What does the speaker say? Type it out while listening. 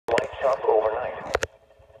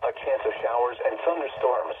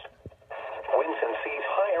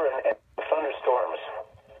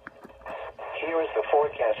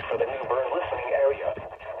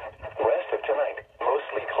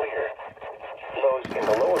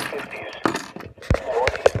50s.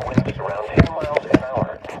 Northeast winds around 10 miles an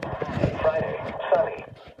hour. Friday, sunny.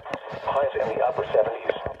 Highs in the upper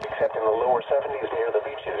 70s, except in the lower 70s near the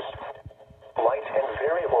beaches. Light and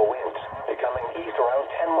variable winds, becoming east around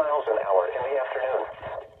 10 miles an hour in the afternoon.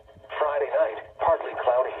 Friday night, partly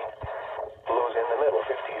cloudy. Lows in the middle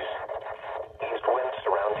 50s. East winds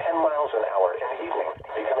around 10 miles an hour in the evening,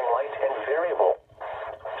 becoming light and variable.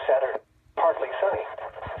 Saturday, partly sunny.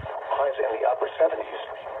 Highs in the upper 70s.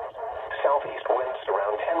 Southeast winds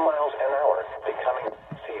around 10 miles an hour, becoming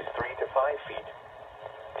seas 3 to 5 feet.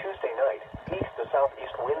 Tuesday night, east to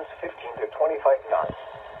southeast winds 15 to 25 knots.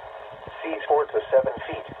 Seas 4 to 7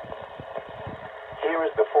 feet. Here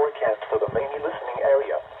is the forecast for the mainly listening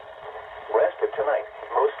area. Rest of tonight,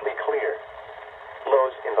 mostly clear.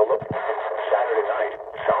 Lows in the low. Saturday night,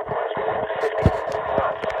 southwest winds 15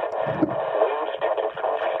 knots. Winds 2 to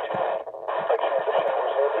 3 feet. A chance of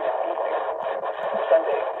showers early in the evening.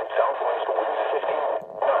 Sunday, southwest winds 15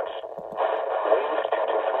 knots. Winds 2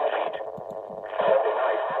 to 3 feet. Sunday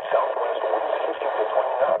night, southwest winds 15 to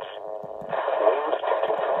 20 knots. Winds 2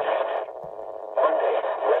 to 3 feet. Monday,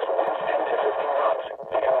 west winds 10 to 15 knots,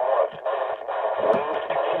 becoming north. Winds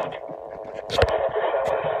 2 feet. A chance of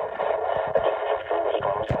showers. A chance of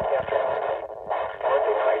thunderstorms in the afternoon.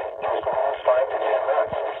 Monday night, east winds 5 to 10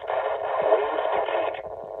 knots. Winds 2 feet.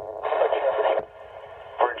 A chance of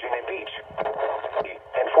Virginia Beach.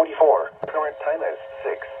 And 44. Current time is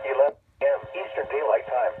 6:11 a.m. Eastern Daylight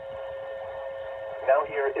Time. Now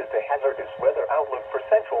here is the hazardous weather outlook for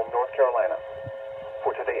central North Carolina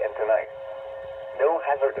for today and tonight. No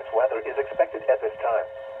hazardous weather is expected at this time.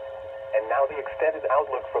 And now the extended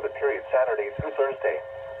outlook for the period Saturday through Thursday.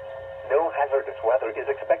 No hazardous weather is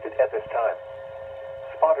expected at this time.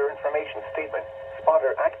 Spotter information statement.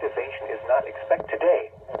 Spotter activation is not expected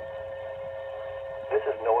today. This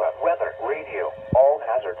is NOAA Weather Radio. All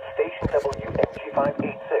hazard station WMG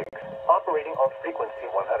 586. Operating on frequency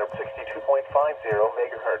 162.50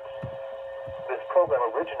 MHz. This program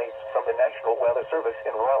originates from the National Weather Service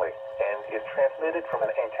in Raleigh and is transmitted from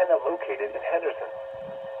an antenna located in Henderson.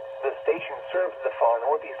 The station serves the far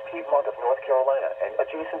northeast Piedmont of North Carolina and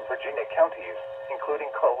adjacent Virginia counties, including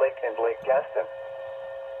Coal Lake and Lake Gaston.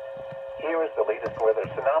 Here is the latest weather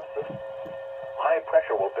synopsis. High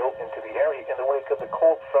pressure will build into the area in the wake of the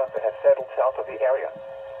cold front that has settled south of the area.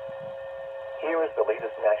 Here is the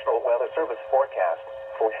latest National Weather Service forecast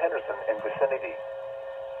for Henderson and vicinity.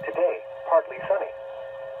 Today, partly sunny.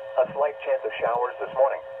 A slight chance of showers this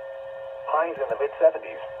morning. Highs in the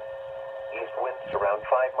mid-70s. East winds around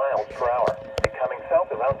 5 miles per hour, becoming south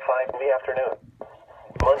around 5 in the afternoon.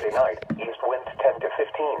 Monday night, east winds 10 to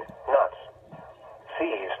 15 knots.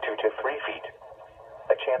 Seas 2 to 3 feet.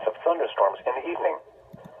 A chance of thunderstorms in the evening.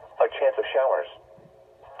 A chance of showers.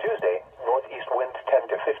 Tuesday, northeast winds 10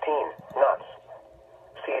 to 15 knots.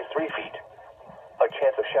 Seas 3 feet. A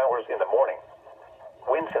chance of showers in the morning.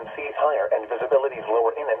 Winds and seas higher and visibilities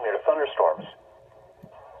lower in and near thunderstorms.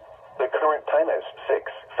 The current time is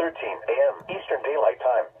 6:13 a.m. Eastern Daylight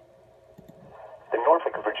Time. The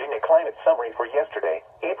Norfolk, Virginia climate summary for yesterday,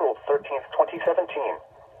 April 13th, 2017.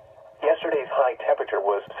 Yesterday's high temperature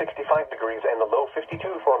was 65 degrees and the low 52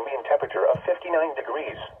 for a mean temperature of 59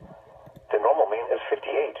 degrees. The normal mean is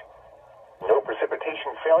 58. No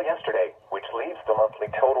precipitation fell yesterday, which leaves the monthly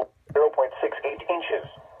total 0.68 inches.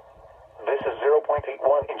 This is 0.81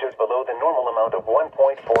 inches below the normal amount of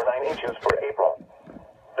 1.49 inches for April.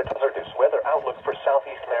 The hazardous weather outlook for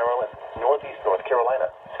southeast Maryland, northeast North Carolina,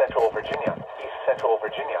 central Virginia, east central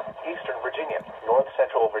Virginia, eastern Virginia, north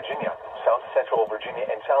central Virginia, south central Virginia,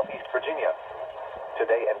 and southeast Virginia.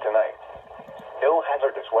 Today and tonight. No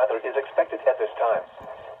hazardous weather is expected at this time.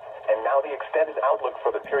 And now the extended outlook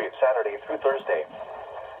for the period Saturday through Thursday.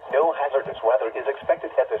 No hazardous weather is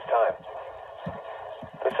expected at this time.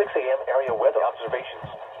 The 6 a.m. area weather observations.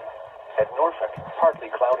 At Norfolk, partly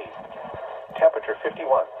cloudy. Temperature 51,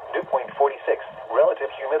 dew point 46,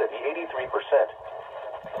 relative humidity 83%.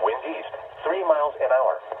 Wind east, 3 miles an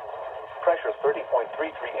hour. Pressure 30.33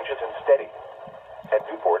 inches and steady. At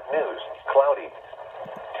Newport News, cloudy.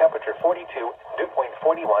 Temperature 42, dew point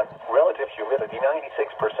 41, relative humidity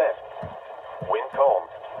 96%. Wind calm.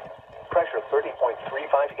 Pressure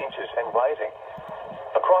 30.35 inches and rising.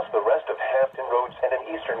 Across the rest of Hampton Roads and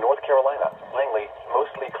in eastern North Carolina, Langley,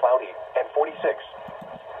 mostly cloudy, and 46.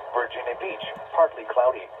 Virginia Beach, partly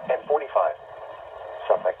cloudy, and 45.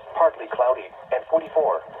 Suffolk, partly cloudy, and 44.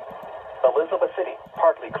 Elizabeth City,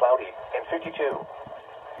 partly cloudy, and 52.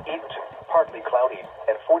 Eatonton, partly cloudy,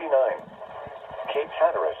 and 49. Cape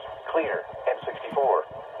Hatteras, clear, and 64.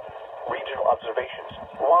 Regional observations,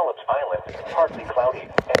 Wallops Island, partly cloudy,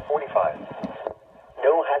 and 45.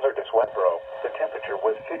 No hazard Hazardous, Westboro, the temperature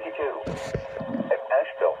was 52. At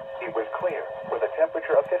Asheville, it was clear, with a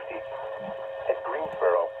temperature of 50. At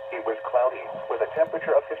Greensboro, it was cloudy, with a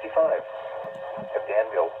temperature of 55. At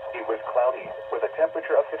Danville, it was cloudy, with a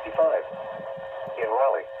temperature of 55. In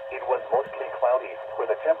Raleigh, it was mostly cloudy,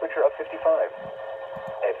 with a temperature of 55.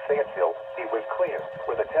 At Fayetteville, it was clear,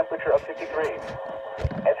 with a temperature of 53.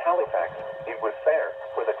 At Halifax, it was fair,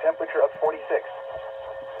 with a temperature of 46.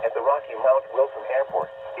 At the Rocky Mount Wilson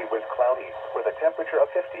Airport, it was cloudy, with a temperature of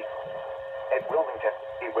 50. At Wilmington,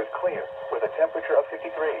 it was clear, with a temperature of 53.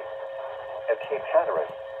 At Cape Hatteras,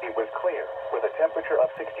 it was clear, with a temperature of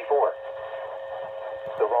 64.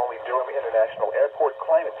 The Raleigh-Durham International Airport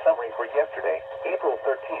climate summary for yesterday, April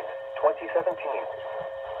 13th, 2017.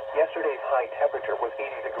 Yesterday's high temperature was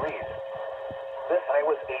 80 degrees. This high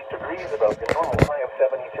was 8 degrees above the normal high of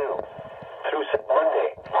 72. Through Monday,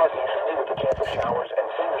 partly sunny with a chance of showers and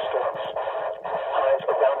thunderstorms. Highs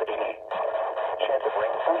around 80. Chance of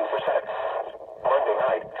rain 40%. Monday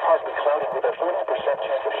night, partly cloudy with a 40%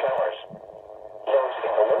 chance of showers. Lows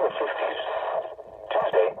in the lower 50s.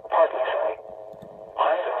 Tuesday, partly sunny.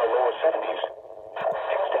 Highs in the lower 70s.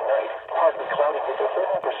 Tuesday night, partly cloudy with a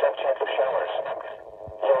 30% chance of showers.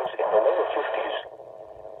 Lows in the lower 50s.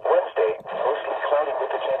 Wednesday, mostly cloudy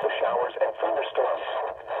with a chance of showers and thunderstorms.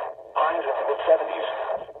 Highs in the mid-70s.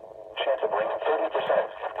 Chance of rain 30%.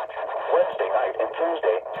 Wednesday night and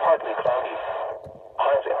Thursday, partly cloudy.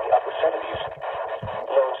 Highs in the upper 70s.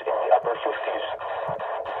 Lows in the upper 50s.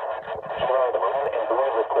 Here are the marine and buoy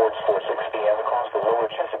reports for 6 p.m. across the lower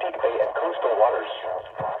Chesapeake Bay and coastal waters.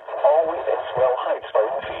 All wave and swell heights are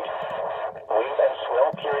in feet. Wave and swell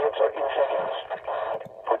periods are in seconds.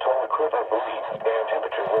 Potomac River buoy, air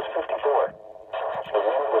temperature was 54. The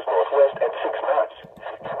wind was northwest at 6 knots.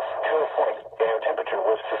 Cove Point, air temperature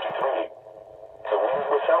was 53. The wind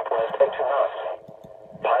was southwest at 2 knots.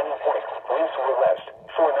 Piney Point, winds were west,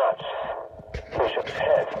 4 knots. Bishop's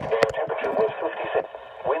Head, air temperature was 56.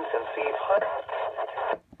 Winds and seas high.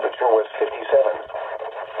 Temperature was 57.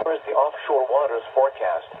 Here is the offshore waters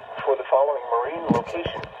forecast for the following marine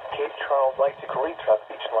location: Cape Charles Light to Currituck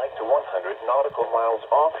Beach Light to 100 nautical miles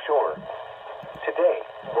offshore. Today,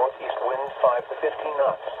 northeast winds 5 to 15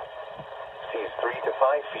 knots. Seas 3 to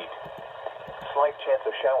 5 feet. Slight chance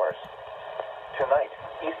of showers. Tonight,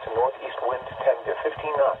 east to northeast winds 10 to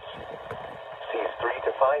 15 knots. Seas 3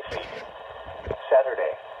 to 5 feet.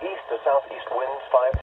 Saturday, east to southeast winds 5